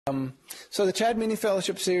So the CHAD Mini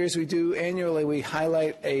Fellowship Series we do annually, we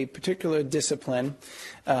highlight a particular discipline,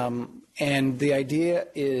 and the idea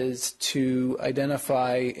is to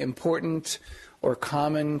identify important or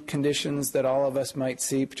common conditions that all of us might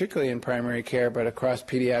see, particularly in primary care, but across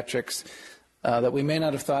pediatrics, that we may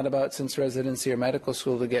not have thought about since residency or medical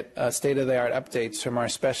school, to get state-of-the-art updates from our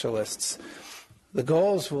specialists. The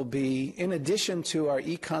goals will be, in addition to our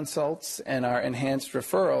e-consults and our enhanced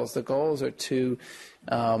referrals, the goals are to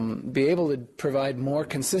be able to provide more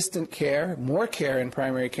consistent care, more care in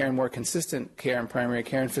primary care, and more consistent care in primary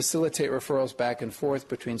care, and facilitate referrals back and forth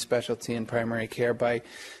between specialty and primary care by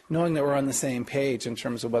knowing that we're on the same page in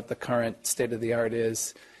terms of what the current state-of-the-art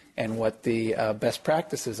is and what the best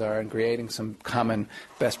practices are, and creating some common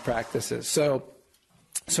best practices.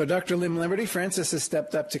 So Dr. Lim-Liberty, Francis, has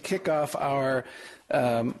stepped up to kick off our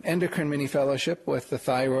endocrine mini fellowship with the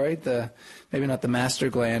thyroid, maybe not the master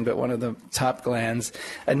gland, but one of the top glands.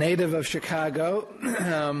 A native of Chicago,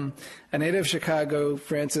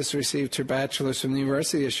 Francis received her bachelor's from the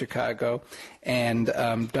University of Chicago and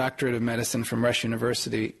doctorate of medicine from Rush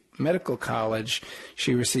University Medical College.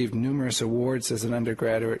 She received numerous awards as an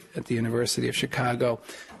undergraduate at the University of Chicago.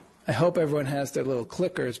 I hope everyone has their little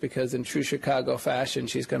clickers, because in true Chicago fashion,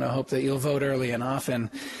 she's going to hope that you'll vote early and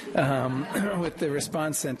often with the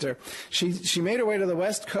Response Center. She made her way to the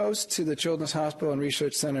West Coast to the Children's Hospital and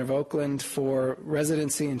Research Center of Oakland for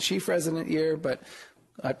residency and chief resident year, but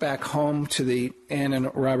back home to the Ann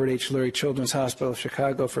and Robert H. Lurie Children's Hospital of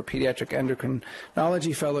Chicago for Pediatric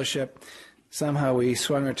Endocrinology Fellowship. Somehow we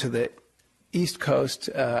swung her to the East Coast,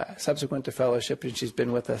 subsequent to fellowship, and she's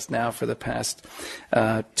been with us now for the past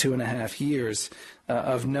 2.5 years.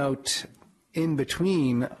 Of note, in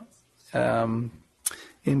between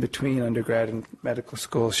undergrad and medical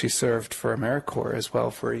school, she served for AmeriCorps as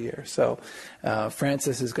well for a year. So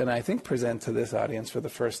Francis is going to, I think, present to this audience for the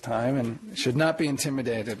first time, and should not be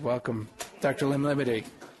intimidated. Welcome, Dr. Lim-Liberty.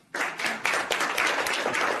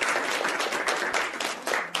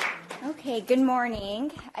 Okay, good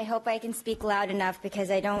morning. I hope I can speak loud enough,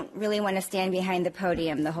 because I don't really want to stand behind the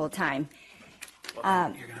podium the whole time.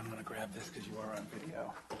 I'm going to grab this because you are on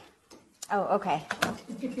video. Oh, okay.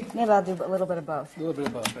 Maybe I'll do a little bit of both. A little bit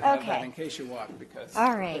of both, but okay. Have that in case you walk, because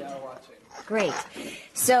all right. They are watching. Great.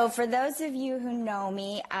 So for those of you who know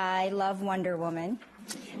me, I love Wonder Woman,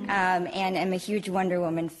 and am a huge Wonder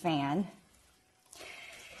Woman fan.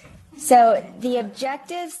 So the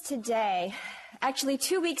objectives today... Actually,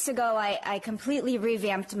 2 weeks ago, I completely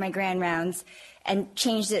revamped my grand rounds and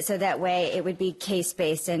changed it so that way it would be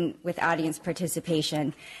case-based and with audience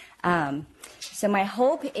participation. So my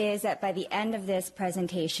hope is that by the end of this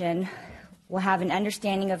presentation, we'll have an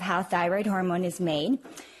understanding of how thyroid hormone is made,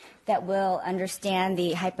 that we'll understand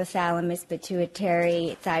the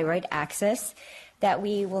hypothalamus-pituitary-thyroid axis, that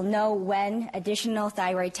we will know when additional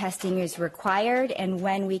thyroid testing is required and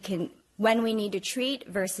when we need to treat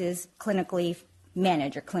versus clinically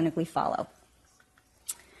manage or clinically follow.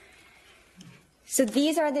 So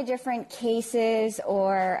these are the different cases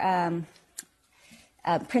or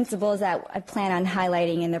principles that I plan on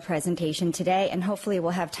highlighting in the presentation today, and hopefully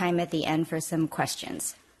we'll have time at the end for some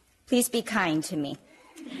questions. Please be kind to me.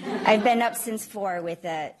 I've been up since 4 with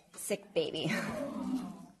a sick baby.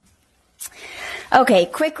 Okay,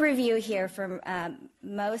 quick review here from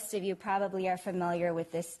most of you probably are familiar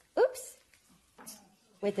with this,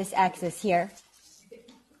 with this axis here.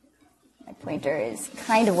 My pointer is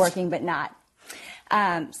kind of working, but not.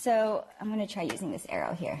 So I'm going to try using this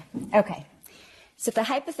arrow here. Okay. So the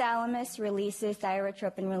hypothalamus releases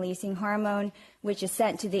thyrotropin-releasing hormone, which is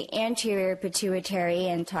sent to the anterior pituitary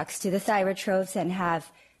and talks to the thyrotropes, and have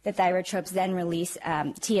the thyrotropes then release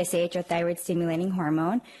TSH, or thyroid-stimulating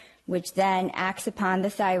hormone, which then acts upon the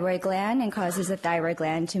thyroid gland and causes the thyroid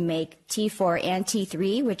gland to make T4 and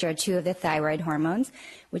T3, which are 2 of the thyroid hormones,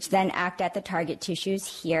 which then act at the target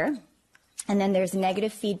tissues here. And then there's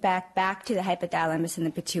negative feedback back to the hypothalamus and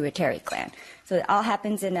the pituitary gland. So it all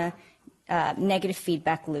happens in a negative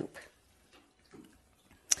feedback loop.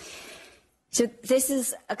 So this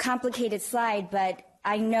is a complicated slide, but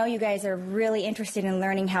I know you guys are really interested in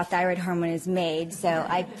learning how thyroid hormone is made, so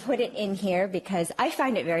I put it in here because I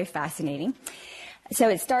find it very fascinating. So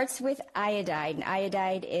it starts with iodide.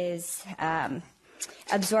 Iodide is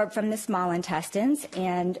absorbed from the small intestines,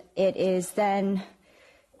 and it is then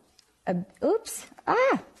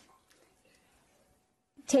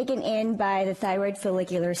taken in by the thyroid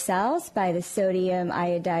follicular cells by the sodium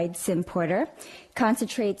iodide symporter,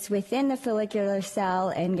 concentrates within the follicular cell,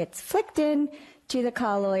 and gets flicked in to the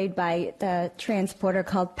colloid by the transporter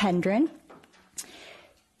called pendrin.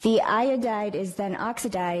 The iodide is then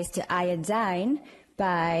oxidized to iodine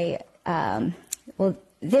by,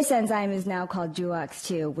 this enzyme is now called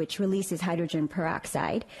DUOX2, which releases hydrogen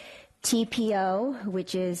peroxide. TPO,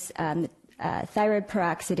 which is thyroid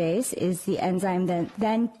peroxidase, is the enzyme that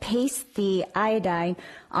then pastes the iodine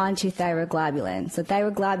onto thyroglobulin. So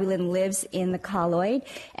thyroglobulin lives in the colloid,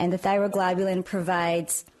 and the thyroglobulin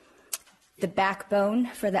provides the backbone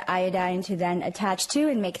for the iodine to then attach to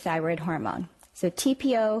and make thyroid hormone. So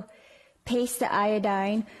TPO pastes the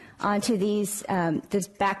iodine onto this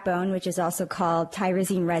backbone, which is also called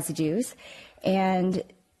tyrosine residues, and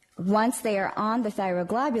once they are on the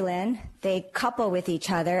thyroglobulin, they couple with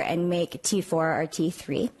each other and make T4 or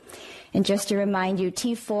T3. And just to remind you,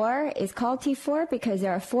 T4 is called T4 because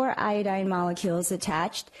there are 4 iodine molecules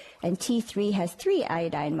attached, and T3 has 3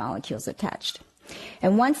 iodine molecules attached.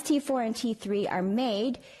 And once T4 and T3 are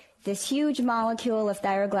made, this huge molecule of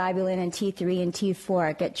thyroglobulin and T3 and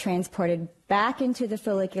T4 get transported back into the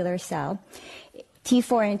follicular cell.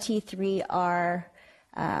 T4 and T3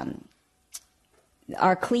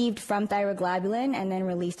 are cleaved from thyroglobulin and then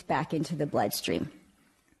released back into the bloodstream.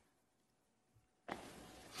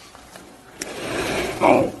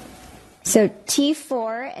 So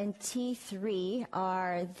T4 and T3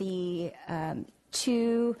 are the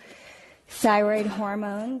 2 thyroid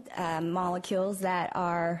hormone molecules that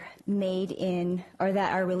are made in, or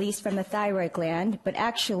that are released from the thyroid gland, but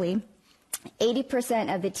actually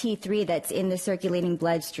 80% of the T3 that's in the circulating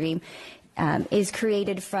bloodstream is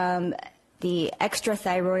created from the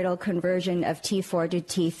extrathyroidal conversion of T4 to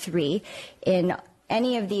T3 in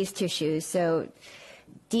any of these tissues. So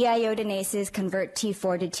deiodinases convert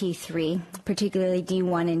T4 to T3, particularly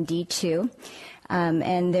D1 and D2,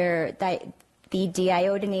 and the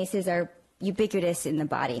deiodinases are ubiquitous in the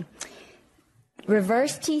body.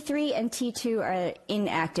 Reverse T3 and T2 are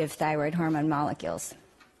inactive thyroid hormone molecules.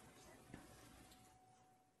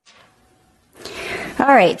 All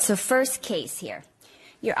right, so first case here.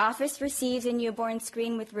 Your office receives a newborn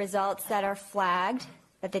screen with results that are flagged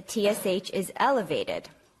that the TSH is elevated.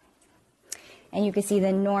 And you can see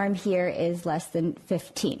the norm here is less than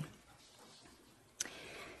 15.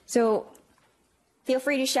 So feel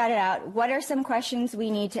free to shout it out. What are some questions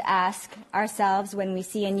we need to ask ourselves when we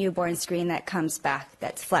see a newborn screen that comes back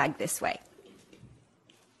that's flagged this way?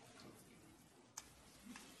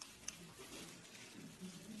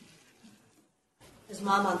 Is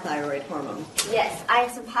mom on thyroid hormone? Yes, I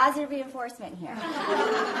have some positive reinforcement here.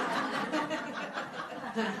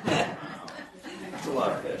 That's a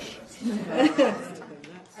lot of fish. All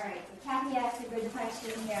right, so Kathy asked a good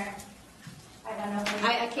question here. I don't know.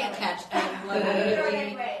 I can't catch. I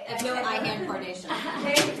have no eye-hand coordination.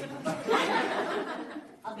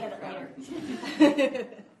 I'll get it later.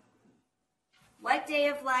 What day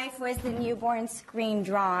of life was the newborn screen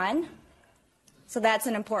drawn? So that's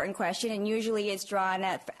an important question, and usually it's drawn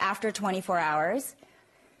after 24 hours.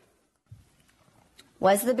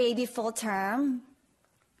 Was the baby full term?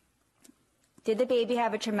 Did the baby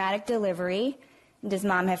have a traumatic delivery? Does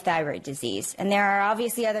mom have thyroid disease? And there are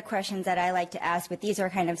obviously other questions that I like to ask, but these are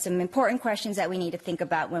kind of some important questions that we need to think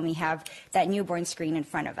about when we have that newborn screen in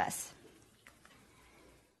front of us.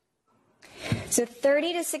 So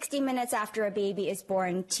 30 to 60 minutes after a baby is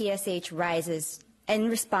born, TSH rises in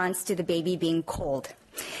response to the baby being cold.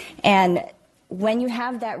 And when you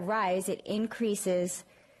have that rise, it increases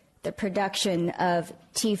the production of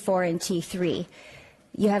T4 and T3.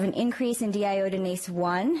 You have an increase in deiodinase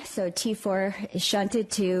 1, so T4 is shunted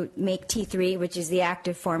to make T3, which is the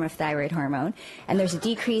active form of thyroid hormone, and there's a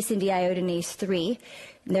decrease in deiodinase 3,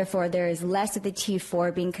 and therefore there is less of the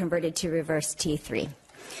T4 being converted to reverse T3.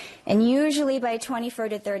 And usually by 24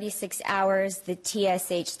 to 36 hours, the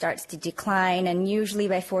TSH starts to decline, and usually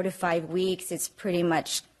by 4 to 5 weeks, it's pretty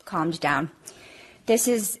much calmed down. This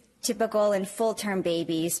is typical in full-term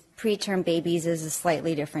babies. Preterm babies is a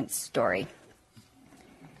slightly different story.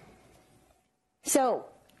 So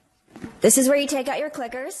this is where you take out your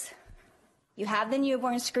clickers. You have the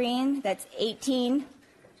newborn screen. That's 18.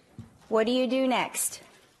 What do you do next?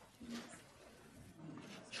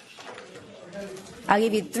 I'll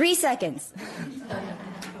give you 3 seconds.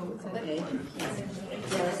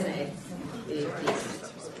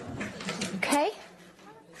 Okay?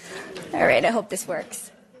 All right, I hope this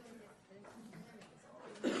works.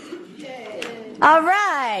 All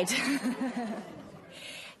right.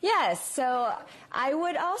 Yes, so I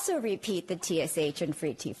would also repeat the TSH and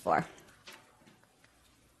free T4.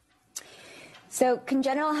 So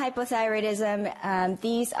congenital hypothyroidism,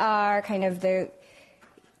 these are kind of the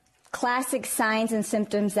classic signs and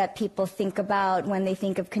symptoms that people think about when they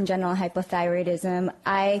think of congenital hypothyroidism.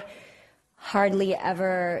 I hardly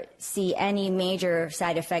ever see any major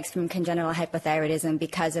side effects from congenital hypothyroidism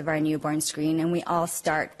because of our newborn screen, and we all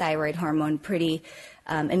start thyroid hormone pretty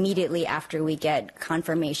immediately after we get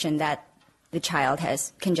confirmation that the child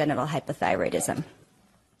has congenital hypothyroidism.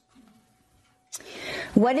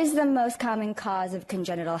 What is the most common cause of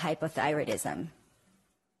congenital hypothyroidism?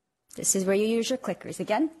 This is where you use your clickers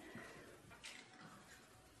again.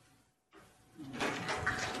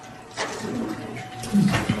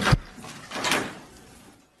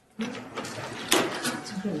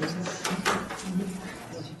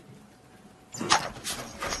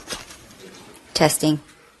 Testing.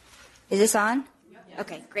 Is this on?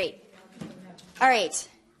 Okay, great. All right.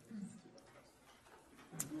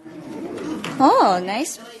 Oh,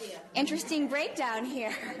 nice. Interesting breakdown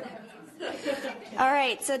here. All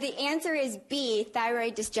right, so the answer is B,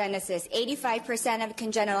 thyroid dysgenesis. 85% of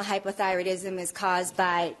congenital hypothyroidism is caused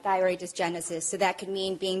by thyroid dysgenesis. So that could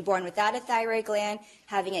mean being born without a thyroid gland,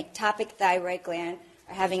 having an ectopic thyroid gland,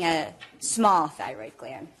 or having a small thyroid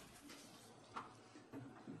gland.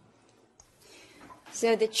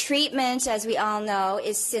 So the treatment, as we all know,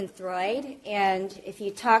 is Synthroid, and if you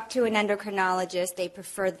talk to an endocrinologist,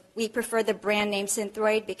 we prefer the brand name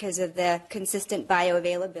Synthroid because of the consistent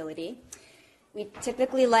bioavailability. We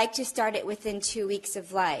typically like to start it within 2 weeks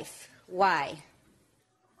of life. Why?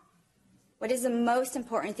 What is the most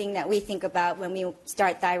important thing that we think about when we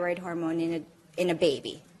start thyroid hormone in a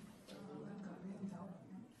baby?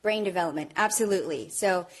 Brain development, absolutely.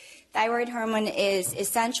 So thyroid hormone is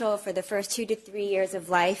essential for the first 2 to 3 years of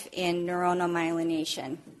life in neuronal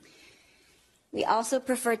myelination. We also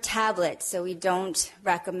prefer tablets, so we don't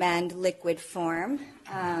recommend liquid form.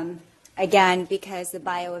 Again, because the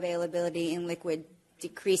bioavailability in liquid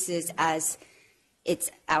decreases as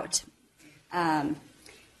it's out. And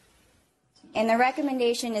the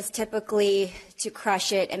recommendation is typically to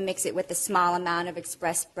crush it and mix it with a small amount of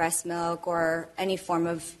expressed breast milk or any form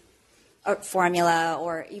of formula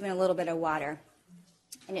or even a little bit of water.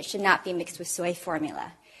 And it should not be mixed with soy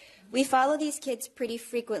formula. We follow these kids pretty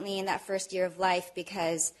frequently in that first year of life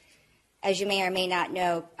because, as you may or may not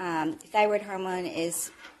know, thyroid hormone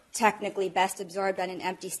is technically best absorbed on an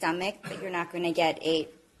empty stomach, but you're not going to get a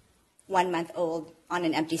 1-month-old on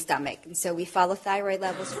an empty stomach. And so we follow thyroid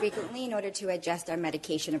levels frequently in order to adjust our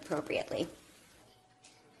medication appropriately.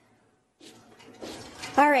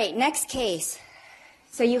 All right, next case.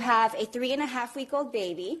 So you have a 3.5-week-old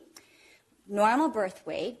baby, normal birth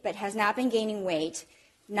weight, but has not been gaining weight,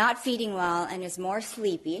 not feeding well, and is more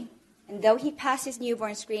sleepy. And though he passed his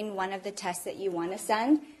newborn screen, one of the tests that you want to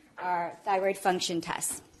send are thyroid function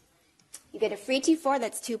tests. You get a free T4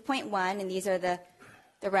 that's 2.1, and these are the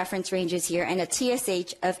reference ranges here, and a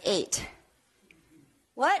TSH of 8.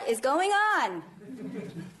 What is going on?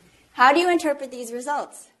 How do you interpret these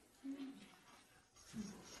results?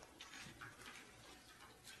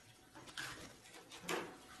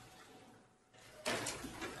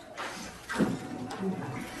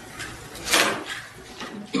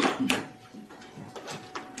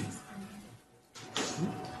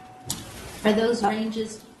 Are those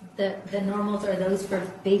ranges, the normals, are those for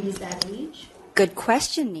babies that age? Good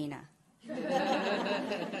question, Nina.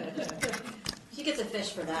 She gets a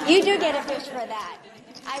fish for that. You do get a fish for that.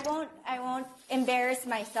 I won't embarrass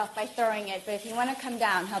myself by throwing it, but if you want to come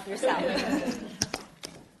down, help yourself.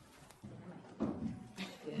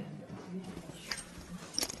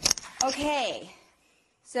 Okay,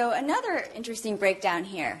 so another interesting breakdown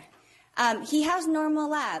here. He has normal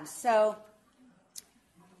labs, so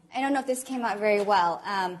I don't know if this came out very well.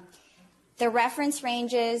 The reference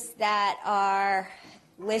ranges that are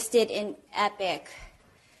listed in EPIC,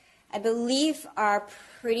 I believe, are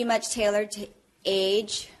pretty much tailored to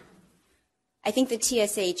age. I think the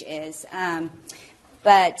TSH is.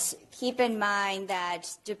 But keep in mind that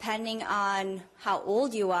depending on how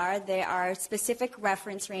old you are, there are specific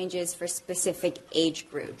reference ranges for specific age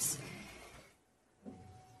groups.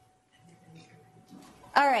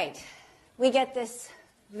 All right. We get this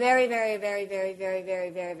very, very, very, very, very, very,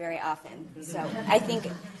 very, very often. So I think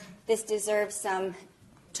this deserves some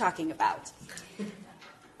talking about.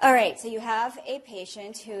 All right, so you have a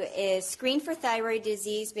patient who is screened for thyroid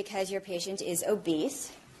disease because your patient is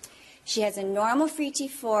obese. She has a normal free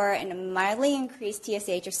T4 and a mildly increased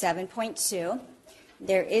TSH of 7.2.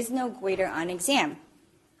 There is no goiter on exam.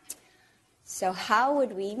 So how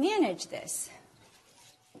would we manage this?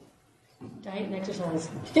 Diet and exercise.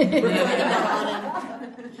 You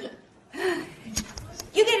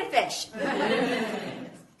get a fish.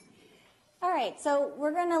 All right. right, so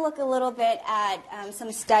we're going to look a little bit at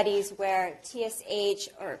some studies where TSH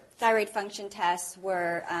or thyroid function tests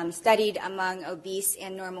were studied among obese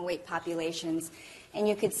and normal weight populations. And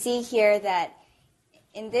you could see here that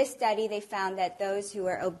in this study they found that those who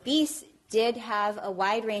were obese did have a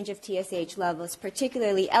wide range of TSH levels,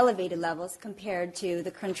 particularly elevated levels compared to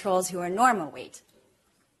the controls who are normal weight.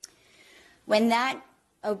 When that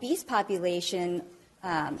obese population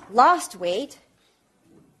lost weight,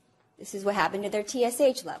 this is what happened to their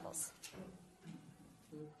TSH levels.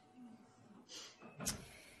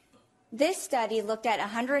 This study looked at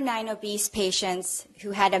 109 obese patients who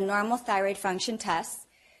had abnormal thyroid function tests.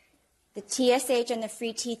 The TSH and the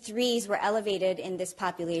free T3s were elevated in this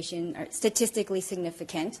population, or statistically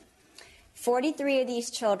significant. 43 of these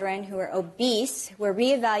children who were obese were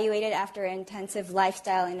reevaluated after intensive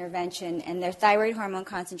lifestyle intervention, and their thyroid hormone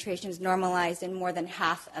concentrations normalized in more than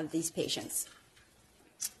half of these patients.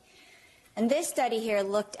 And this study here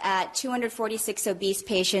looked at 246 obese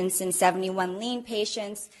patients and 71 lean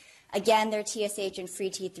patients. Again, their TSH and free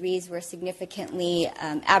T3s were significantly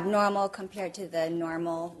abnormal compared to the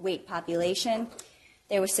normal weight population.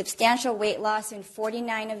 There was substantial weight loss in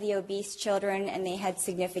 49 of the obese children, and they had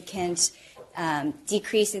significant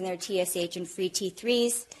decrease in their TSH and free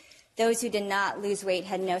T3s. Those who did not lose weight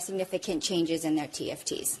had no significant changes in their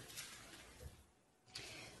TFTs.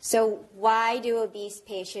 So why do obese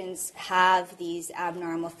patients have these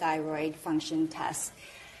abnormal thyroid function tests?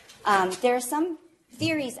 There are some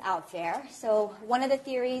theories out there. So one of the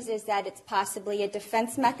theories is that it's possibly a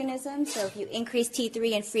defense mechanism. So if you increase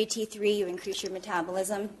T3 and free T3, you increase your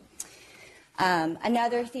metabolism.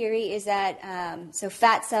 Another theory is that so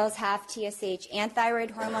fat cells have TSH and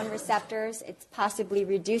thyroid hormone receptors. It's possibly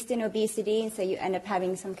reduced in obesity, and so you end up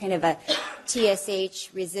having some kind of a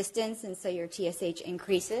TSH resistance, and so your TSH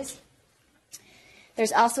increases.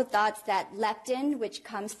 There's also thoughts that leptin, which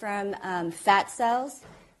comes from fat cells,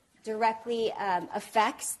 directly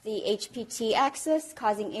affects the HPT axis,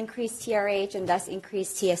 causing increased TRH and thus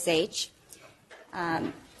increased TSH.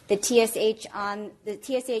 The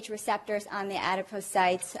TSH receptors on the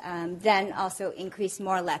adipocytes then also increase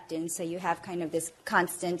more leptin, so you have kind of this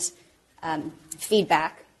constant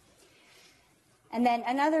feedback. And then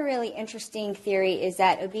another really interesting theory is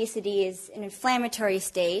that obesity is an inflammatory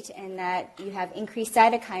state and that you have increased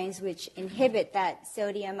cytokines which inhibit that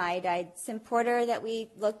sodium iodide symporter that we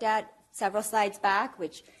looked at several slides back,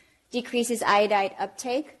 which decreases iodide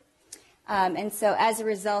uptake. And so as a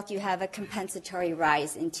result, you have a compensatory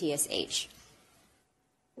rise in TSH.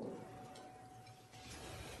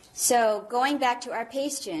 So going back to our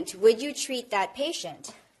patient, would you treat that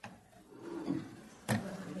patient?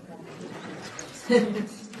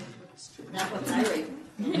 Not with thyroid.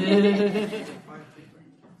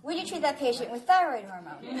 Would you treat that patient with thyroid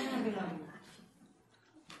hormone?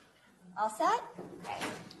 All set?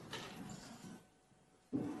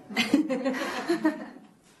 Okay.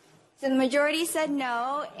 So the majority said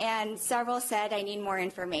no, and several said I need more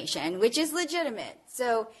information, which is legitimate.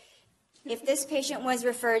 So if this patient was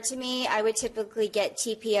referred to me, I would typically get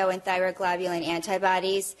TPO and thyroglobulin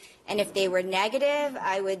antibodies, and if they were negative,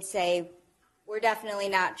 I would say we're definitely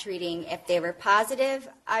not treating. If they were positive,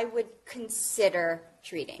 I would consider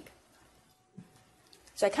treating.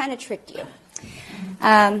 So I kind of tricked you.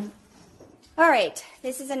 All right,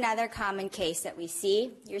 this is another common case that we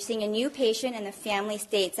see. You're seeing a new patient, and the family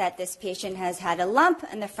states that this patient has had a lump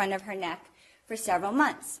in the front of her neck for several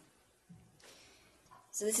months.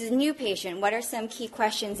 So this is a new patient. What are some key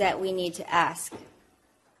questions that we need to ask?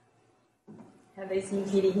 Have they seen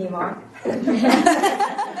TD Hemar?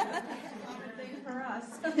 For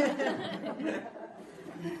us.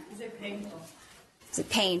 Is it painful? Is it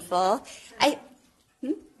painful?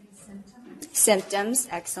 Symptoms,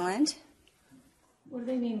 excellent. What do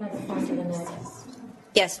they mean by the front of the neck?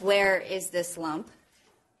 Yes, where is this lump?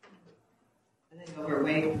 Are they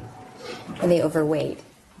overweight? Are they overweight?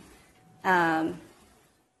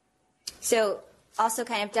 So also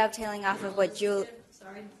kind of dovetailing off of what Julie...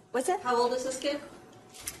 Sorry. What's that? How old is this kid?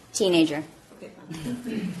 Teenager. Okay.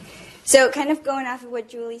 So kind of going off of what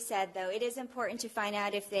Julie said, though, it is important to find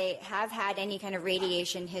out if they have had any kind of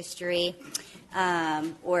radiation history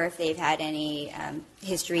or if they've had any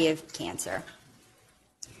history of cancer.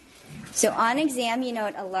 So on exam, you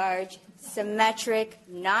note a large, symmetric,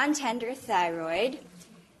 non-tender thyroid.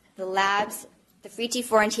 The labs, the free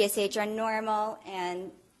T4 and TSH are normal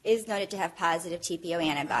and is noted to have positive TPO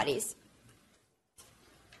antibodies.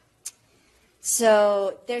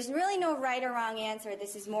 So there's really no right or wrong answer.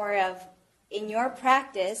 This is more of, in your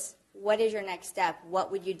practice, what is your next step?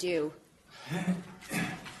 What would you do?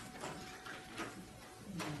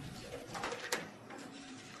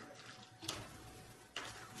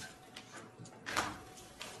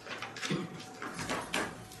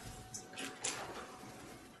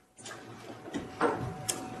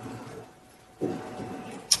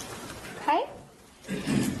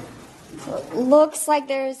 Looks like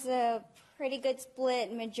there's a pretty good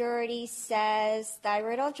split. Majority says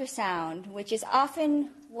thyroid ultrasound, which is often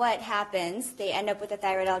what happens. They end up with a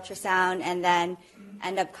thyroid ultrasound and then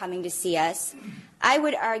end up coming to see us. I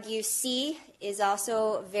would argue C is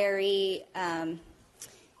also very,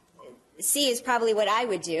 C is probably what I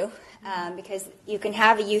would do, because you can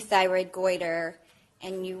have a euthyroid goiter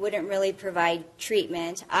and you wouldn't really provide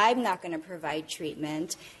treatment. I'm not going to provide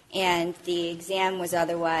treatment, and the exam was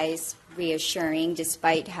otherwise reassuring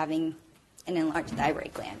despite having an enlarged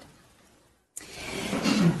thyroid gland.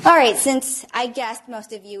 All right, since I guessed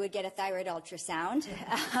most of you would get a thyroid ultrasound,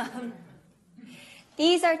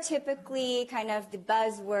 these are typically kind of the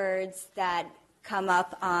buzzwords that come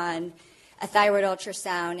up on a thyroid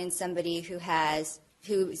ultrasound in somebody who's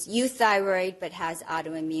euthyroid but has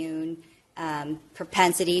autoimmune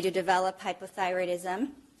propensity to develop hypothyroidism.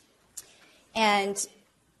 And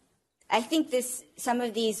I think some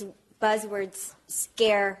of these buzzwords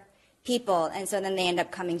scare people, and so then they end up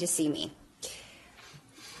coming to see me.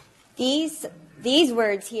 These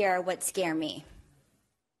words here are what scare me.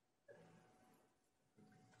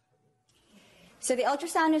 So the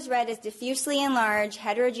ultrasound is read as diffusely enlarged,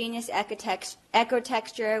 heterogeneous echo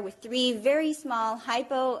texture with 3 very small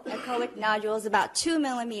hypoechoic nodules about 2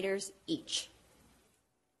 millimeters each.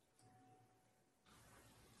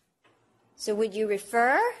 So would you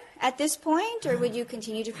refer at this point, or would you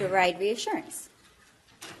continue to provide reassurance?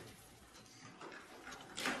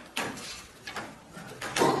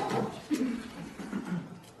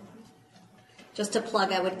 Just to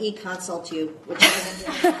plug, I would e-consult you, which I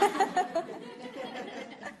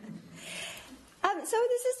So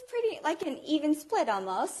this is pretty like an even split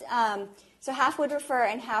almost. So half would refer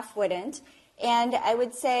and half wouldn't. And I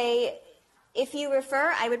would say if you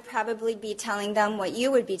refer, I would probably be telling them what you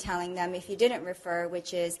would be telling them if you didn't refer,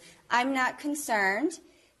 which is, I'm not concerned.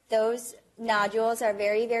 Those nodules are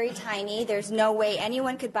very, very tiny. There's no way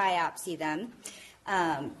anyone could biopsy them.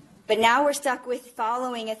 But now we're stuck with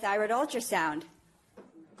following a thyroid ultrasound.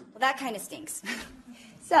 Well, that kind of stinks.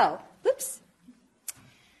 So, whoops.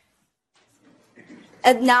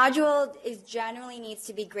 A nodule generally needs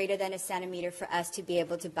to be greater than 1 centimeter for us to be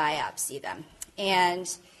able to biopsy them. And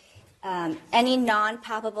any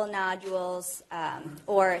non-palpable nodules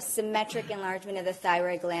or symmetric enlargement of the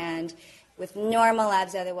thyroid gland with normal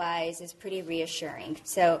labs otherwise is pretty reassuring.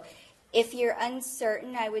 So if you're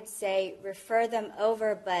uncertain, I would say refer them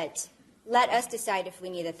over, but let us decide if we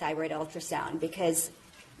need a thyroid ultrasound, because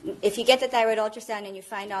if you get the thyroid ultrasound and you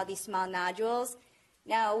find all these small nodules,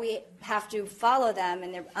 now we have to follow them,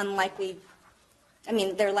 and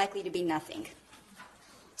they're likely to be nothing.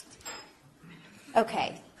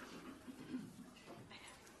 Okay.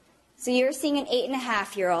 So you're seeing an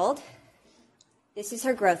 8.5-year-old. This is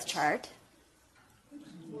her growth chart.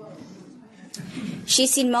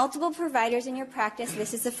 She's seen multiple providers in your practice.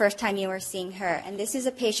 This is the first time you are seeing her. And this is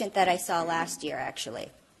a patient that I saw last year, actually.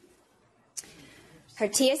 Her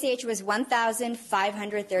TSH was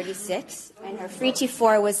 1,536, and her free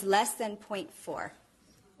T4 was less than 0.4.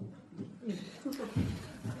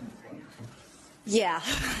 Yeah.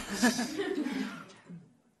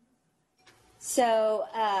 So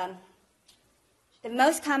the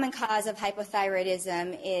most common cause of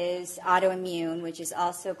hypothyroidism is autoimmune, which is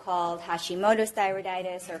also called Hashimoto's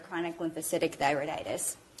thyroiditis or chronic lymphocytic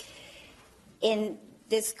thyroiditis. In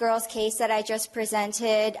this girl's case that I just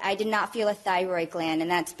presented, I did not feel a thyroid gland,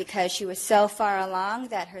 and that's because she was so far along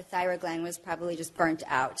that her thyroid gland was probably just burnt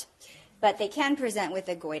out. But they can present with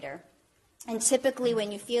a goiter. And typically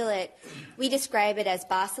when you feel it, we describe it as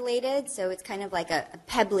bosylated, so it's kind of like a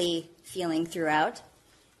pebbly feeling throughout.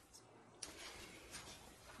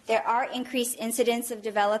 There are increased incidents of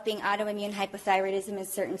developing autoimmune hypothyroidism in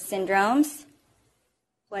certain syndromes.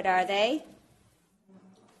 What are they?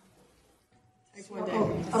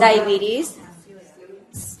 Diabetes.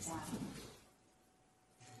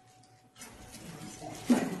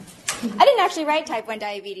 I didn't actually write type 1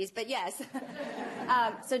 diabetes, but yes.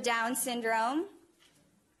 So Down syndrome,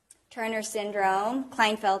 Turner syndrome,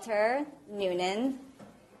 Klinefelter, Noonan.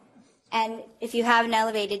 And if you have an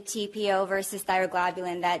elevated TPO versus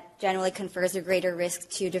thyroglobulin, that generally confers a greater risk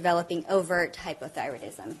to developing overt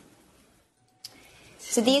hypothyroidism.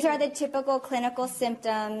 So these are the typical clinical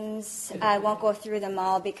symptoms. I won't go through them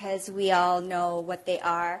all because we all know what they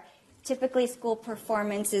are. Typically, school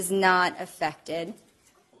performance is not affected.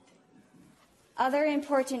 Other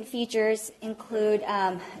important features include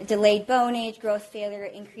delayed bone age, growth failure,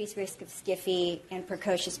 increased risk of SCFE, and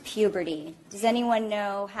precocious puberty. Does anyone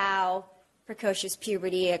know how precocious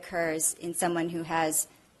puberty occurs in someone who has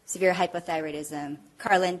severe hypothyroidism?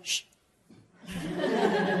 Carlin, shh.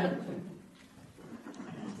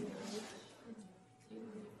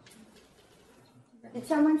 Did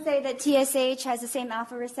someone say that TSH has the same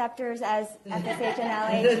alpha receptors as FSH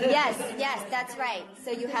and LH? Yes, that's right.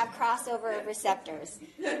 So you have crossover of receptors.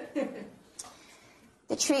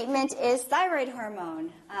 The treatment is thyroid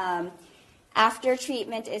hormone. After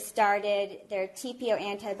treatment is started, their TPO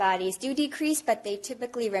antibodies do decrease, but they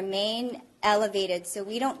typically remain elevated, so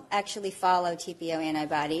we don't actually follow TPO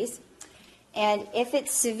antibodies. And if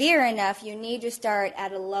it's severe enough, you need to start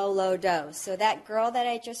at a low dose. So that girl that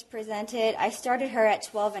I just presented, I started her at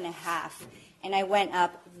 12.5, and I went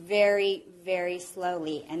up very, very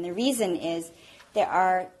slowly. And the reason is there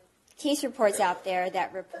are case reports out there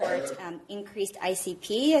that report increased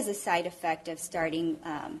ICP as a side effect of starting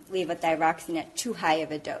levothyroxine at too high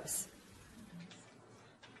of a dose.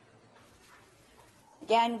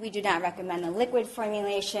 Again, we do not recommend the liquid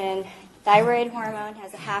formulation. Thyroid hormone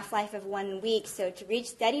has a half-life of 1 week, so to reach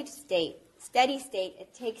steady state,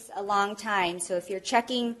 it takes a long time. So if you're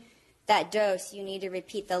checking that dose, you need to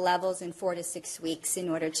repeat the levels in 4 to 6 weeks in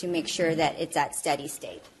order to make sure that it's at steady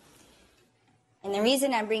state. And the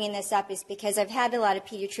reason I'm bringing this up is because I've had a lot of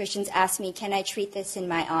pediatricians ask me, can I treat this in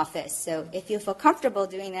my office? So if you feel comfortable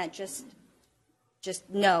doing that, just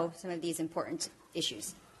know some of these important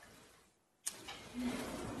issues.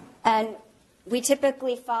 And we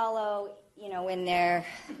typically follow, in their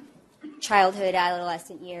childhood,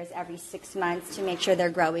 adolescent years, every 6 months to make sure they're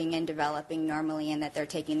growing and developing normally and that they're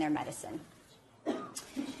taking their medicine.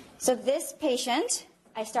 So this patient,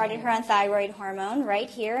 I started her on thyroid hormone right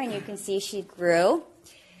here, and you can see she grew.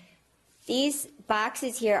 These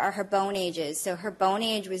boxes here are her bone ages. So her bone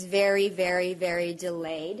age was very, very, very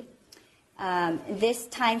delayed. This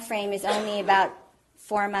time frame is only about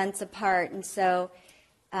 4 months apart, and so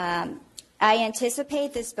I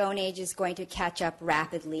anticipate this bone age is going to catch up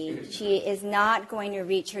rapidly. She is not going to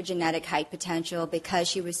reach her genetic height potential because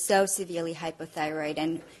she was so severely hypothyroid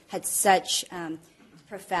and had such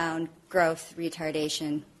profound growth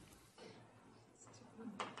retardation.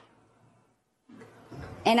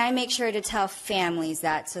 And I make sure to tell families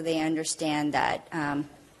that so they understand that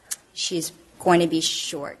she's going to be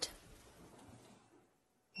short.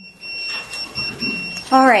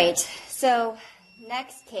 All right, so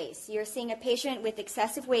next case. You're seeing a patient with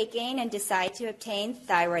excessive weight gain and decide to obtain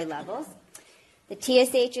thyroid levels. The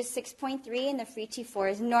TSH is 6.3 and the free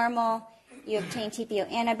T4 is normal. You obtain TPO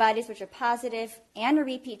antibodies, which are positive, and a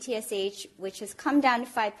repeat TSH, which has come down to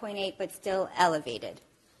 5.8 but still elevated.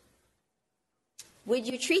 Would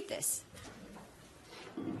you treat this?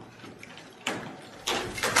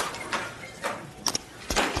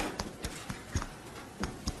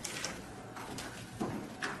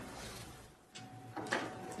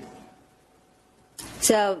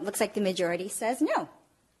 So it looks like the majority says no.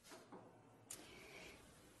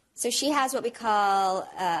 So she has what we call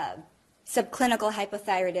subclinical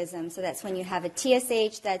hypothyroidism. So that's when you have a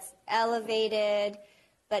TSH that's elevated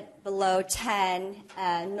but below 10,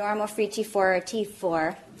 normal free T4 or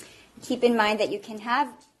T4. Keep in mind that you can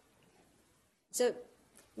have, so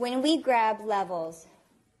when we grab levels,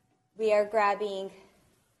 we are grabbing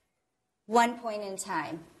 1 point in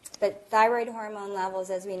time. But thyroid hormone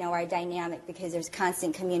levels, as we know, are dynamic because there's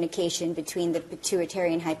constant communication between the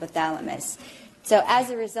pituitary and hypothalamus. So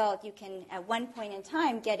as a result, you can, at 1 point in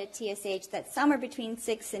time, get a TSH that's somewhere between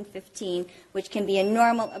 6 and 15, which can be a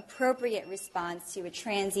normal, appropriate response to a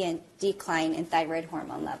transient decline in thyroid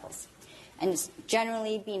hormone levels. And it's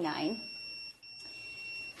generally benign.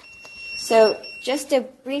 So just a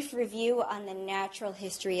brief review on the natural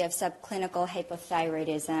history of subclinical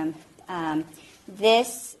hypothyroidism.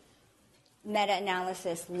 This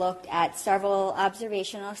meta-analysis looked at several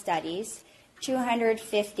observational studies,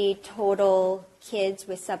 250 total kids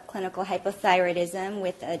with subclinical hypothyroidism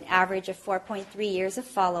with an average of 4.3 years of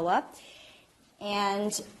follow-up.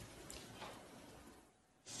 And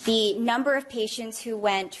the number of patients who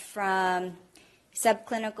went from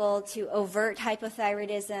subclinical to overt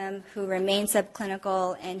hypothyroidism, who remained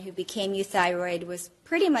subclinical, and who became euthyroid was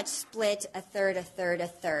pretty much split a third, a third, a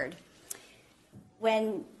third.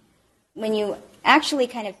 When you actually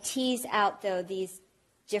kind of tease out, though, these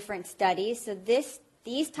different studies, so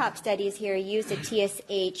these top studies here used a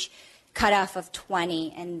TSH cutoff of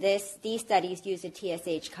 20, and these studies used a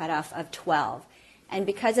TSH cutoff of 12. And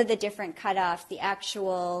because of the different cutoffs, the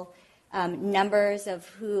actual numbers of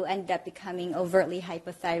who ended up becoming overtly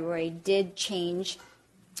hypothyroid did change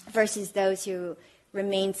versus those who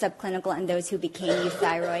remained subclinical and those who became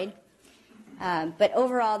euthyroid. But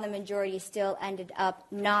overall, the majority still ended up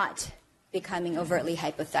not becoming overtly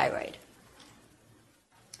hypothyroid.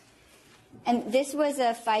 And this was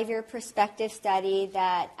a 5-year prospective study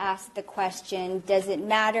that asked the question, does it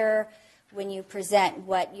matter when you present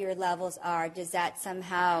what your levels are, does that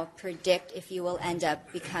somehow predict if you will end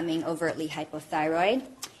up becoming overtly hypothyroid?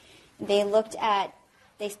 They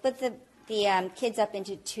split the kids up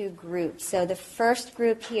into two groups. So the first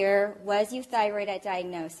group here was euthyroid at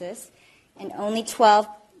diagnosis, and only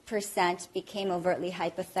 12% became overtly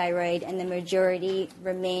hypothyroid, and the majority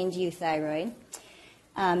remained euthyroid.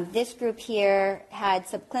 This group here had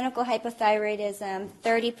subclinical hypothyroidism,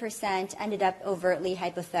 30% ended up overtly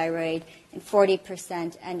hypothyroid, and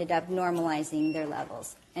 40% ended up normalizing their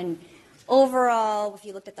levels. And overall, if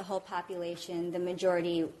you looked at the whole population, the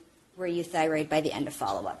majority were euthyroid by the end of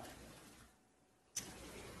follow-up.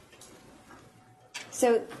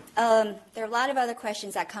 So there are a lot of other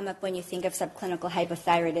questions that come up when you think of subclinical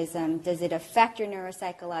hypothyroidism. Does it affect your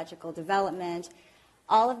neuropsychological development?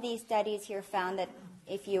 All of these studies here found that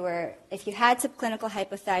if you had subclinical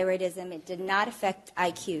hypothyroidism, it did not affect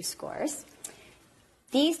IQ scores.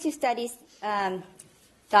 These two studies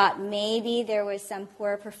thought maybe there was some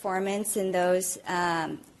poor performance in those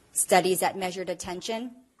studies that measured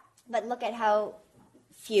attention, but look at how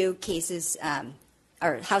few cases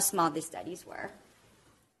or how small the studies were.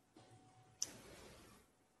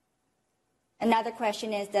 Another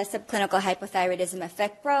question is, does subclinical hypothyroidism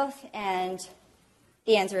affect growth? And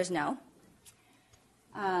the answer is no.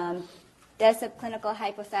 Does subclinical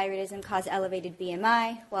hypothyroidism cause elevated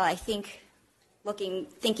BMI? Well, I think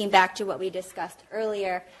thinking back to what we discussed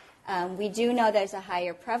earlier, we do know there's a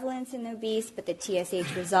higher prevalence in obese, but the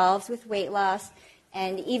TSH resolves with weight loss,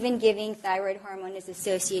 and even giving thyroid hormone is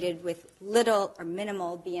associated with little or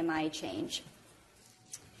minimal BMI change.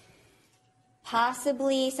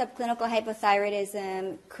 Possibly subclinical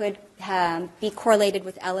hypothyroidism could be correlated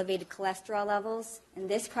with elevated cholesterol levels. And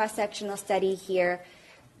this cross-sectional study here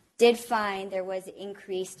did find there was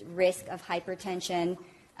increased risk of hypertension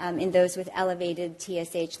in those with elevated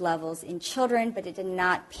TSH levels in children, but it did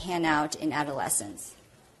not pan out in adolescents.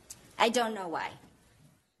 I don't know why.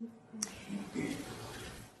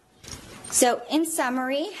 So in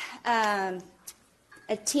summary,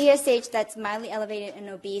 a TSH that's mildly elevated in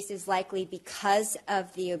obese is likely because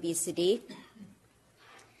of the obesity.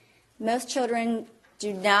 Most children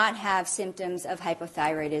do not have symptoms of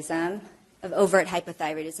hypothyroidism, of overt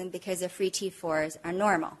hypothyroidism, because their free T4s are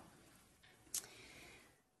normal.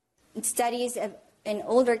 Studies in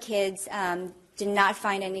older kids did not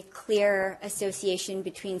find any clear association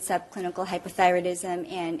between subclinical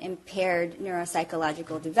hypothyroidism and impaired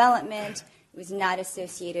neuropsychological development. It was not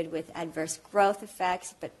associated with adverse growth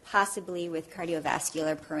effects, but possibly with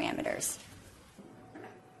cardiovascular parameters.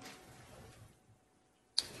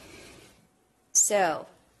 So,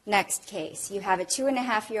 next case. You have a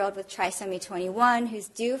 2.5-year-old with trisomy 21 who's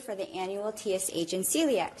due for the annual TSH and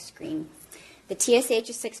celiac screen. The TSH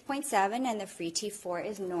is 6.7 and the free T4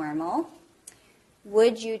 is normal.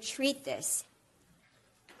 Would you treat this?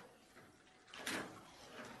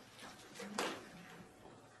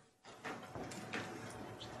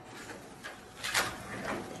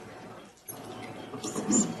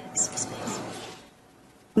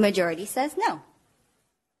 Majority says no.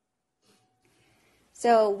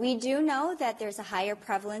 So we do know that there's a higher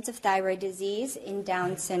prevalence of thyroid disease in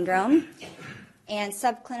Down syndrome, and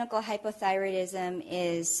subclinical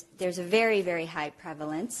hypothyroidism there's a very, very high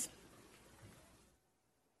prevalence.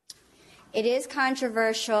 It is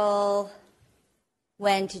controversial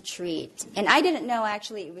when to treat. And I didn't know,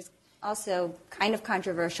 actually, it was also kind of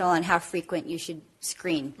controversial on how frequent you should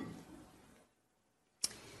screen.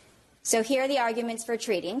 So here are the arguments for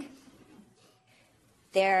treating.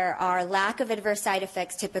 There are lack of adverse side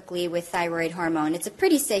effects typically with thyroid hormone. It's a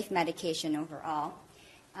pretty safe medication overall.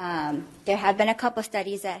 There have been a couple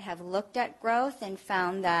studies that have looked at growth and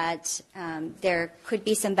found that there could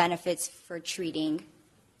be some benefits for treating.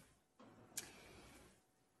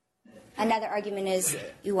 Another argument is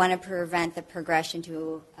you want to prevent the progression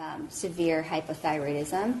to severe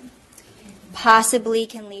hypothyroidism. Possibly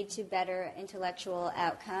can lead to better intellectual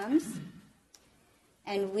outcomes.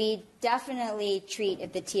 And we definitely treat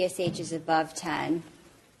if the TSH is above 10,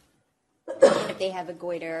 and if they have a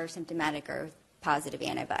goiter or symptomatic or positive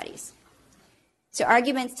antibodies. So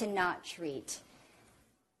arguments to not treat.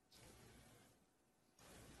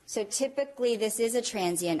 So typically this is a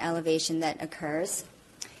transient elevation that occurs.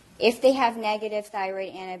 If they have negative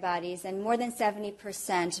thyroid antibodies, then more than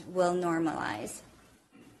 70% will normalize.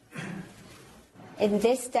 In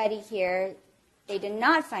this study here, they did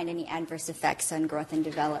not find any adverse effects on growth and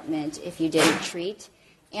development if you didn't treat,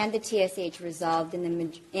 and the TSH resolved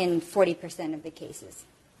in 40% of the cases.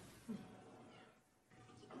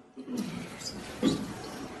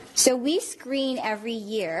 So we screen every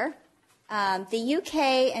year The UK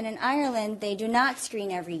and in Ireland, they do not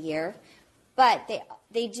screen every year, but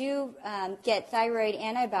they do get thyroid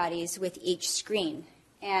antibodies with each screen.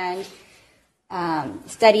 And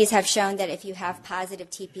studies have shown that if you have positive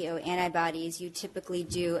TPO antibodies, you typically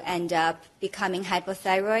do end up becoming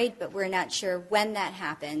hypothyroid, but we're not sure when that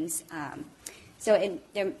happens. So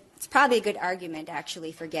it's probably a good argument,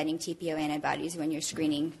 actually, for getting TPO antibodies when you're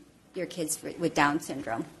screening your kids with Down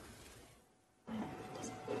syndrome.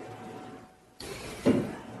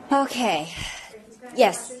 Okay.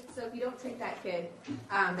 Yes. So if you don't treat that kid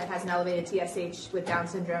that has an elevated TSH with Down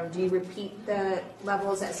syndrome, do you repeat the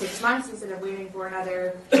levels at 6 months instead of waiting for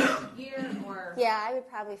another year? Or Yeah, I would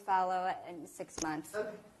probably follow it in 6 months. Okay.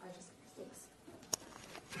 Thanks.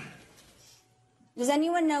 Does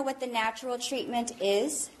anyone know what the natural treatment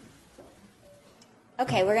is?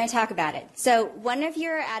 Okay, we're going to talk about it. So one of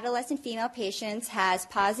your adolescent female patients has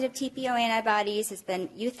positive TPO antibodies, has been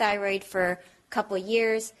euthyroid for a couple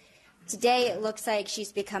years. Today it looks like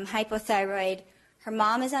she's become hypothyroid. Her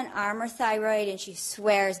mom is on Armour Thyroid, and she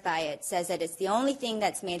swears by it, says that it's the only thing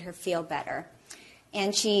that's made her feel better.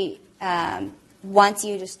 And she wants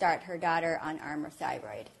you to start her daughter on Armour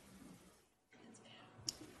Thyroid.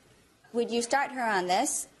 Would you start her on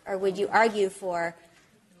this, or would you argue for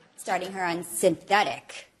starting her on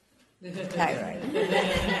synthetic thyroid?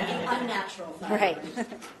 Unnatural thyroid. Right.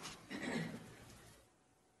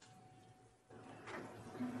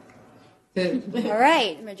 All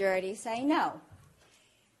right, majority say no.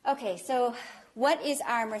 Okay, so what is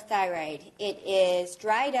Armour Thyroid? It is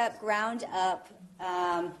dried up, ground up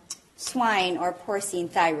swine or porcine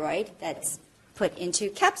thyroid that's put into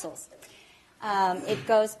capsules. It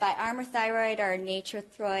goes by Armour Thyroid or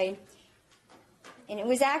Nature-Throid. And it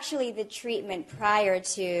was actually the treatment prior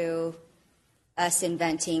to us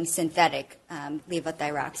inventing synthetic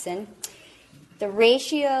levothyroxine. The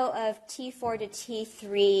ratio of T4 to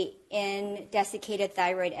T3 in desiccated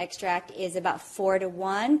thyroid extract is about 4 to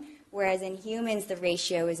 1, whereas in humans the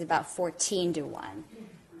ratio is about 14 to 1.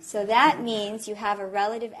 So that means you have a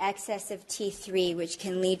relative excess of T3, which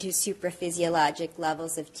can lead to supraphysiologic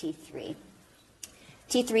levels of T3.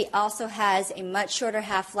 T3 also has a much shorter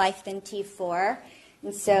half-life than T4,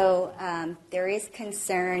 and so there is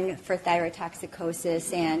concern for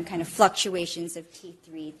thyrotoxicosis and kind of fluctuations of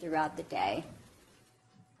T3 throughout the day.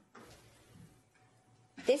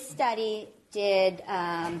 This study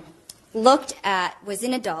was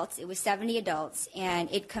in adults. It was 70 adults,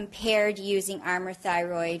 and it compared using Armour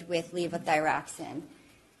Thyroid with levothyroxine.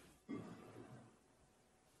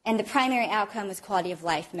 And the primary outcome was quality of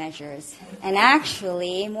life measures. And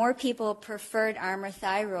actually, more people preferred Armour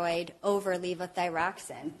Thyroid over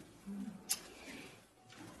levothyroxine.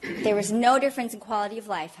 There was no difference in quality of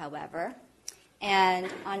life, however.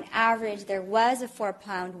 And on average, there was a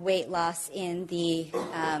 4-pound weight loss in the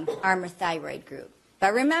Armour Thyroid group.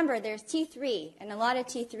 But remember, there's T3 and a lot of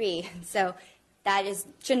T3, so that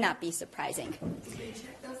should not be surprising. Did they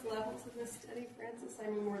check those levels in this study, Francis? I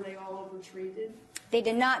mean, were they all overtreated? They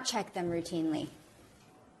did not check them routinely.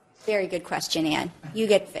 Very good question, Anne. You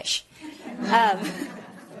get fish.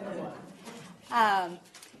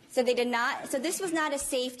 So they did not. So this was not a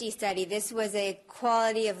safety study. This was a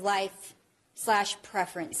quality of life /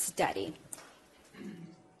 preference study.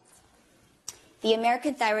 The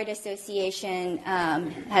American Thyroid Association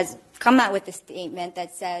has come out with a statement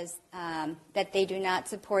that says that they do not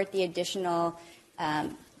support the additional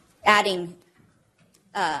adding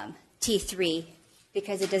T3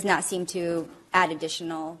 because it does not seem to add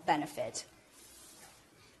additional benefit.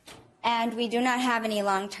 And we do not have any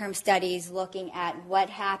long-term studies looking at what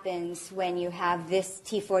happens when you have this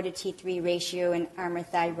T4 to T3 ratio in Armour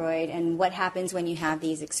Thyroid and what happens when you have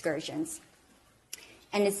these excursions.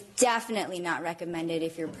 And it's definitely not recommended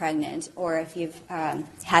if you're pregnant or if you've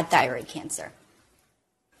had thyroid cancer.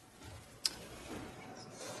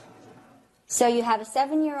 So you have a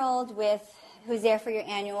 7-year-old who's there for your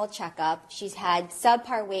annual checkup. She's had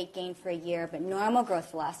subpar weight gain for a year, but normal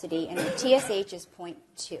growth velocity, and her TSH is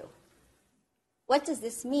 0.2. What does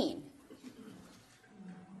this mean?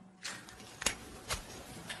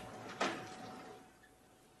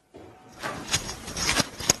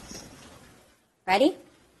 Ready?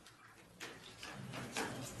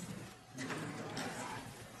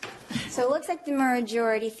 So it looks like the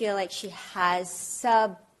majority feel like she has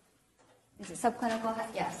subclinical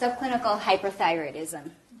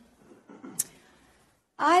hyperthyroidism.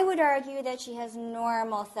 I would argue that she has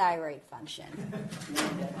normal thyroid function.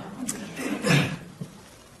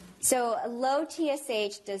 So a low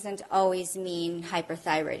TSH doesn't always mean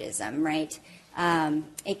hyperthyroidism, right?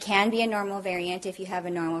 It can be a normal variant if you have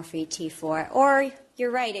a normal free T4, or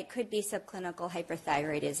you're right, it could be subclinical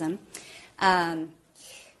hyperthyroidism.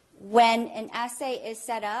 When an assay is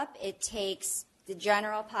set up, it takes the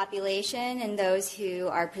general population and those who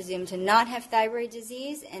are presumed to not have thyroid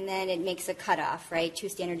disease, and then it makes a cutoff, right? 2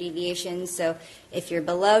 standard deviations. So if you're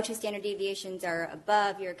below 2 standard deviations or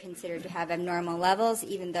above, you're considered to have abnormal levels,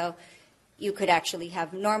 even though you could actually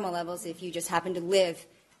have normal levels if you just happen to live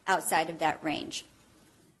outside of that range.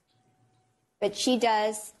 But she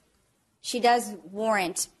does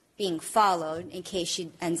warrant being followed in case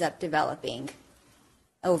she ends up developing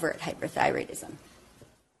overt hyperthyroidism.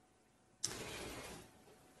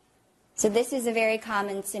 So this is a very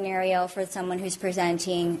common scenario for someone who's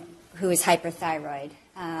presenting who is hyperthyroid.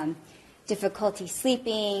 Difficulty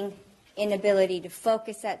sleeping, inability to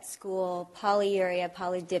focus at school, polyuria,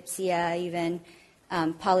 polydipsia, even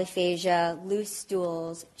polyphagia, loose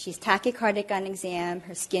stools. She's tachycardic on exam.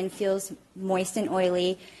 Her skin feels moist and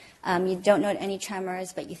oily. You don't note any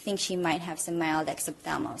tremors, but you think she might have some mild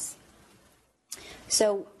exophthalmos.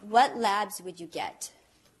 So what labs would you get?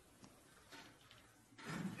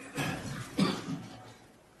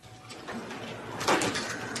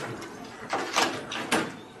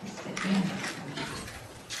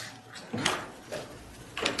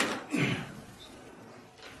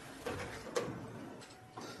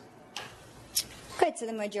 Good, so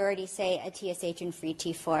the majority say a TSH and free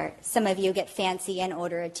T4. Some of you get fancy and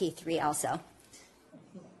order a T3 also.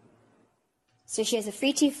 So she has a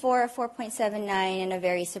free T4 of 4.79 and a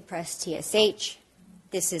very suppressed TSH.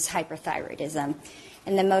 This is hyperthyroidism.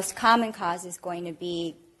 And the most common cause is going to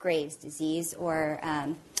be Graves' disease or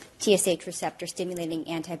TSH receptor stimulating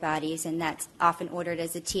antibodies, and that's often ordered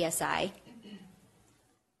as a TSI.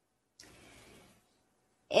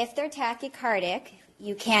 If they're tachycardic,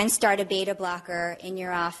 you can start a beta blocker in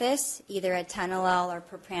your office, either atenolol or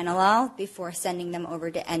propranolol, before sending them over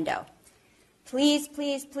to endo. Please,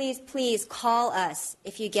 please, please, please call us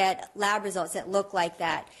if you get lab results that look like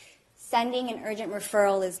that. Sending an urgent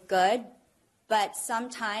referral is good, but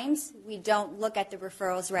sometimes we don't look at the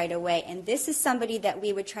referrals right away, and this is somebody that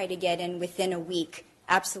we would try to get in within a week,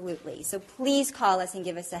 absolutely. So please call us and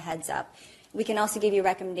give us a heads up. We can also give you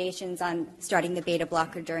recommendations on starting the beta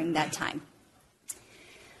blocker during that time.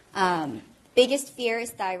 Biggest fear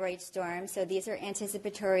is thyroid storm. So these are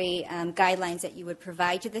anticipatory guidelines that you would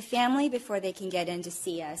provide to the family before they can get in to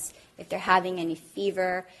see us. If they're having any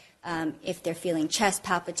fever, if they're feeling chest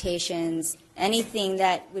palpitations, anything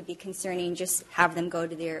that would be concerning, just have them go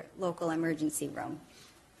to their local emergency room.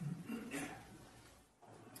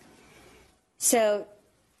 So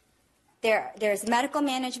there's medical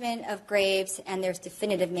management of Graves, and there's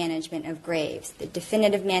definitive management of Graves. The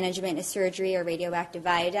definitive management is surgery or radioactive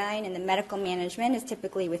iodine, and the medical management is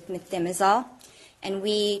typically with methimazole, and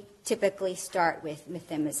we typically start with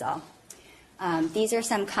methimazole. These are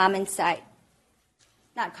some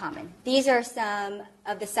These are some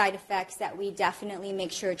of the side effects that we definitely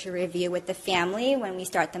make sure to review with the family when we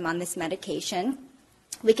start them on this medication.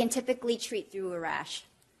 We can typically treat through a rash.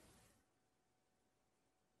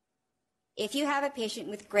 If you have a patient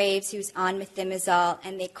with Graves who's on methimazole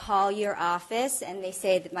and they call your office and they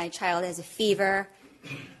say that my child has a fever,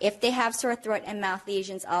 if they have sore throat and mouth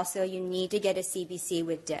lesions also, you need to get a CBC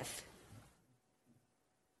with DIF.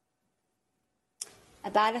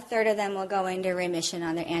 About a third of them will go into remission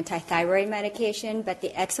on their antithyroid medication, but the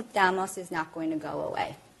exophthalmos is not going to go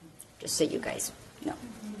away, just so you guys know.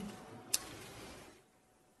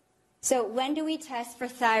 So when do we test for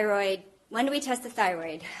thyroid? When do we test the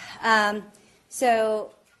thyroid?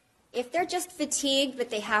 So if they're just fatigued but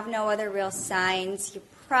they have no other real signs, you're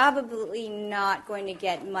probably not going to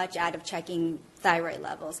get much out of checking thyroid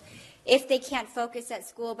levels. If they can't focus at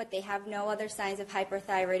school but they have no other signs of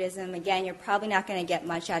hyperthyroidism, again, you're probably not going to get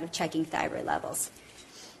much out of checking thyroid levels.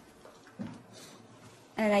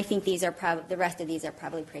 And I think these are the rest of these are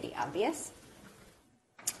probably pretty obvious.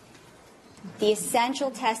 The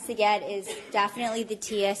essential test to get is definitely the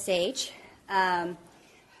TSH.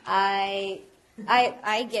 I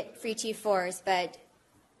get free T4s, but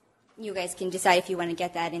you guys can decide if you want to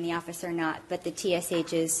get that in the office or not. But the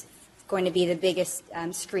TSH is going to be the biggest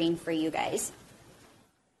screen for you guys.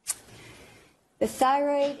 The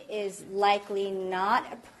thyroid is likely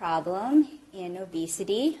not a problem in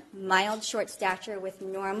obesity, mild short stature with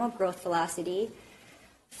normal growth velocity,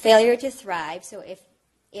 failure to thrive. So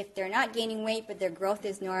if they're not gaining weight but their growth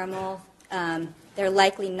is normal, they're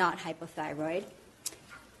likely not hypothyroid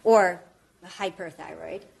or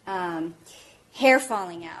hyperthyroid. Hair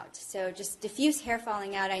falling out. So just diffuse hair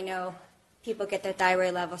falling out. I know people get their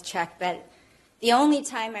thyroid levels checked, but The only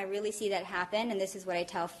time I really see that happen, and this is what I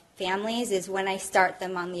tell families, is when I start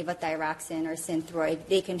them on levothyroxine or Synthroid,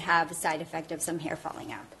 they can have a side effect of some hair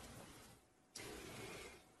falling out.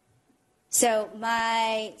 So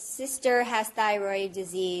my sister has thyroid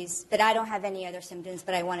disease, but I don't have any other symptoms,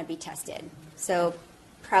 but I want to be tested. So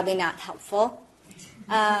probably not helpful.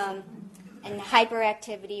 And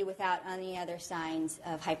hyperactivity without any other signs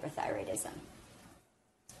of hyperthyroidism.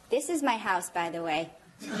 This is my house, by the way.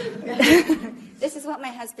 This is what my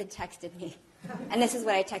husband texted me. And this is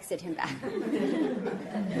what I texted him back.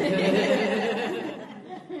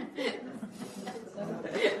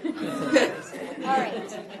 All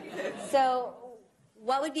right. So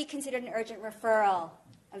what would be considered an urgent referral?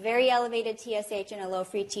 A very elevated TSH and a low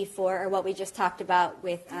free T4, or what we just talked about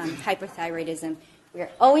with hyperthyroidism. We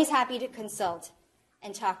are always happy to consult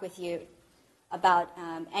and talk with you about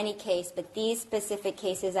any case, but these specific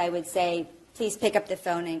cases, I would say, please pick up the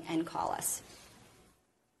phone and call us.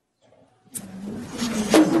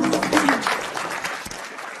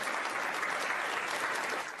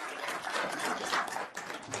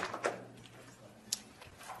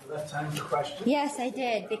 Left time for questions? Yes, I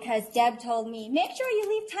did, because Deb told me, make sure you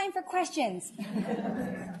leave time for questions.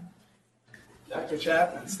 Dr.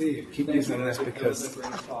 Chapman, Steve, keep using this because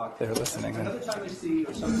they're listening. Another time we see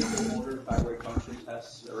some people order thyroid function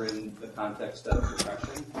tests are in the context of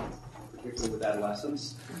depression, particularly with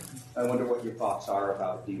adolescents. I wonder what your thoughts are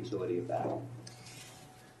about the utility of that.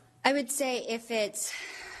 I would say if it's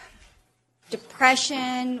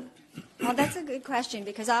depression, well, that's a good question,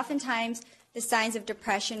 because oftentimes the signs of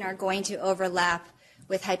depression are going to overlap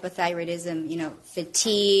with hypothyroidism,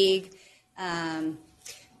 fatigue,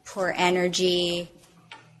 poor energy.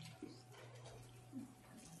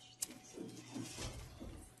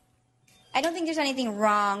 I don't think there's anything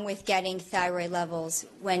wrong with getting thyroid levels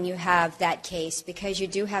when you have that case, because you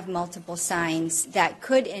do have multiple signs that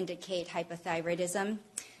could indicate hypothyroidism,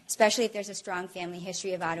 especially if there's a strong family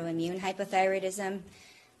history of autoimmune hypothyroidism.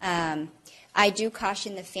 I do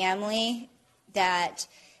caution the family that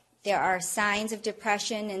there are signs of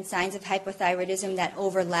depression and signs of hypothyroidism that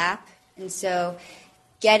overlap, and so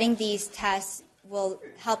getting these tests will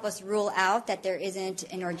help us rule out that there isn't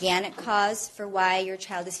an organic cause for why your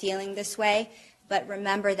child is feeling this way, but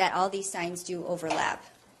remember that all these signs do overlap.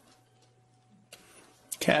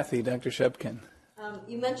 Kathy, Dr. Shubkin.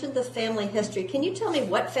 You mentioned the family history. Can you tell me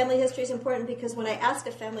what family history is important? Because when I ask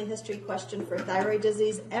a family history question for thyroid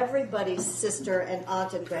disease, everybody's sister and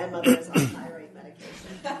aunt and grandmother is on thyroid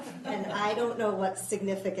medication. And I don't know what's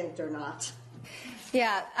significant or not.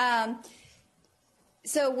 Yeah.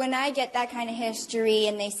 So when I get that kind of history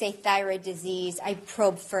and they say thyroid disease, I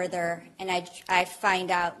probe further and I find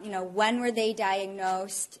out, when were they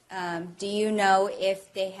diagnosed? Do you know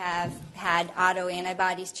if they have had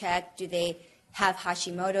autoantibodies checked? Do they have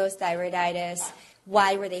Hashimoto's thyroiditis?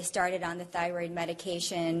 Why were they started on the thyroid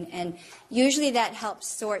medication? And usually that helps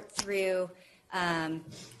sort through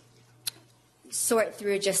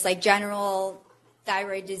just like general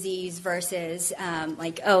thyroid disease versus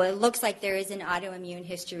it looks like there is an autoimmune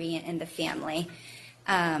history in the family.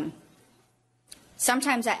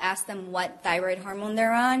 Sometimes I ask them what thyroid hormone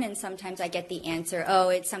they're on, and sometimes I get the answer,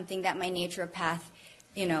 it's something that my naturopath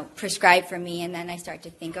prescribed for me, and then I start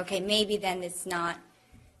to think, okay, maybe then it's not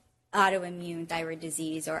autoimmune thyroid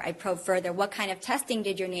disease, or I probe further, what kind of testing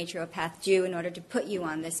did your naturopath do in order to put you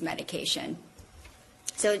on this medication?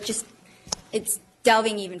 So it's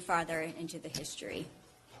delving even farther into the history.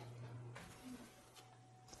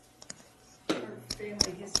 Or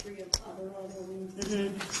family history of other autoimmune.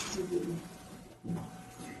 Mm-hmm.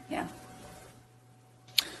 Yeah.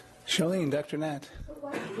 Charlene, Dr. Nat.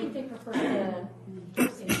 Why do you think they prefer the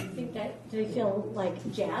dosing? Do you think that do they feel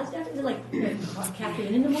like jazzed after, like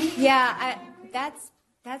caffeine in the morning? Yeah, that's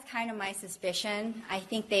kind of my suspicion. I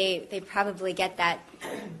think they probably get that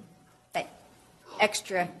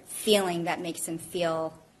extra feeling that makes them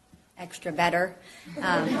feel extra better.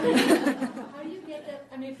 How do you get that?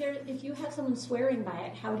 I mean, if you have someone swearing by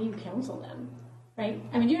it, how do you counsel them? Right?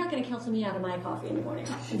 I mean, you're not going to counsel me out of my coffee in the morning.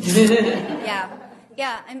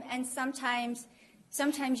 Yeah, and sometimes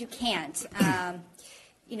you can't.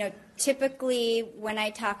 Typically when I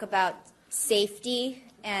talk about safety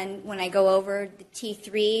and when I go over the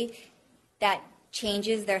T3, that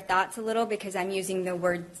changes their thoughts a little because I'm using the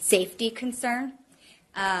word safety concern.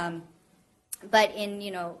 But in,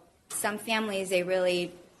 some families, they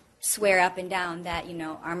really swear up and down that,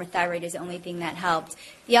 Armour Thyroid is the only thing that helped.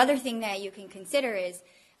 The other thing that you can consider is,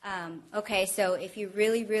 okay, so if you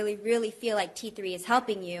really, really, really feel like T3 is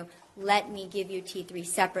helping you, let me give you T3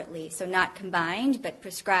 separately. So not combined, but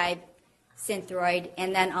prescribe Synthroid,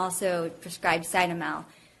 and then also prescribed Cytomel.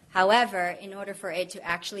 However, in order for it to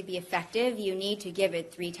actually be effective, you need to give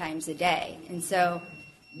it 3 times a day. And so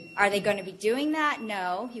are they going to be doing that?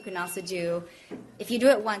 No. You can also do, if you do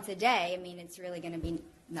it once a day, I mean, it's really going to be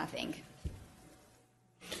nothing.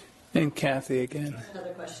 And Kathy again.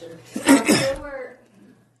 Another question. There were,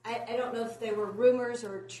 I don't know if they were rumors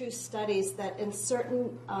or true studies that in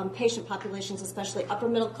certain patient populations, especially upper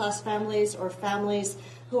middle class families or families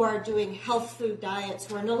who are doing health food diets,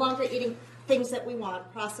 who are no longer eating things that we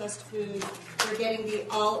want, processed food, they're getting the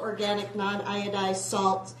all organic, non-iodized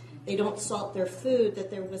salt, they don't salt their food, that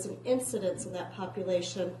there was an incidence in that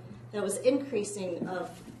population that was increasing of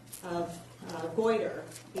goiter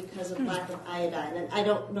because of lack of iodine. And I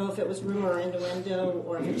don't know if it was rumor or innuendo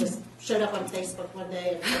or if it just showed up on Facebook one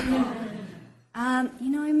day and took off.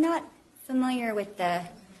 I'm not familiar with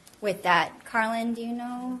that. Carlin, do you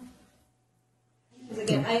know? Because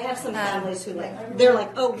again, I have some families who they're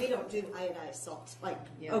like, oh, we don't do iodized salt. Like,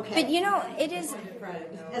 okay. But it is. They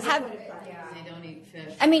don't eat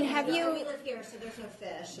fish. I mean, have you? We live here, so there's no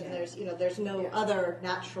fish, and there's no other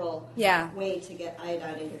natural way to get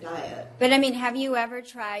iodine in your diet. But I mean, have you ever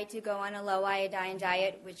tried to go on a low iodine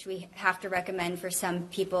diet, which we have to recommend for some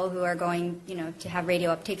people who are going, to have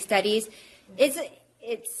radio uptake studies?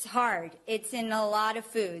 It's hard. It's in a lot of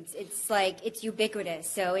foods. It's ubiquitous.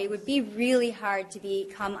 So it would be really hard to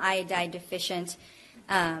become iodine deficient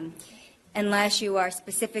unless you are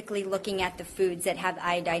specifically looking at the foods that have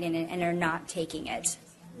iodine in it and are not taking it.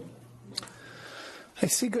 I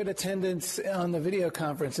see good attendance on the video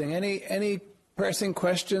conferencing. Any pressing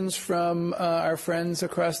questions from our friends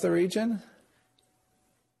across the region?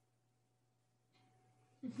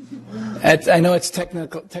 I know it's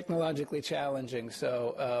technologically challenging,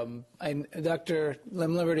 so Dr.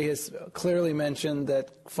 Lim-Liberty has clearly mentioned that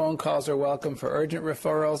phone calls are welcome for urgent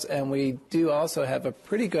referrals, and we do also have a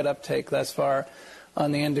pretty good uptake thus far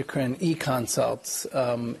on the endocrine e-consults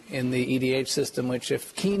in the EDH system, which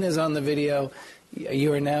if Keen is on the video,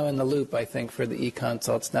 you are now in the loop, I think, for the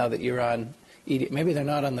e-consults now that you're on EDH. Maybe they're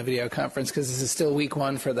not on the video conference because this is still week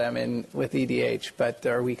 1 for them with EDH, but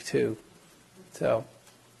they're week 2. So.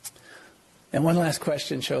 And one last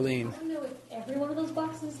question, Charlene. I don't know if every one of those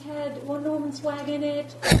boxes had Wonder Woman swag in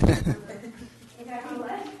it.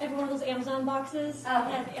 Every one of those Amazon boxes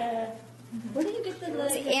had. Where do you get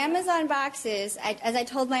the Amazon boxes? As I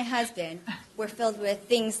told my husband, were filled with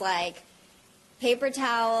things like paper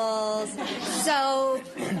towels, soap,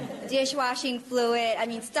 dishwashing fluid. I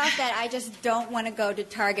mean, stuff that I just don't want to go to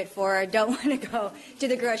Target for or don't want to go to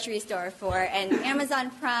the grocery store for. And Amazon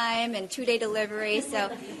Prime and 2-day delivery. So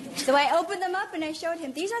I opened them up and I showed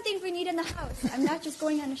him, these are things we need in the house. I'm not just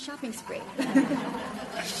going on a shopping spree.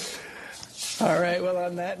 All right, well,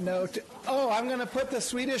 on that note, I'm going to put the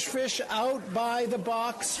Swedish fish out by the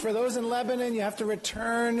box. For those in Lebanon, you have to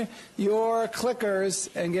return your clickers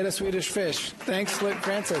and get a Swedish fish. Thanks,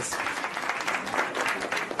 Francis.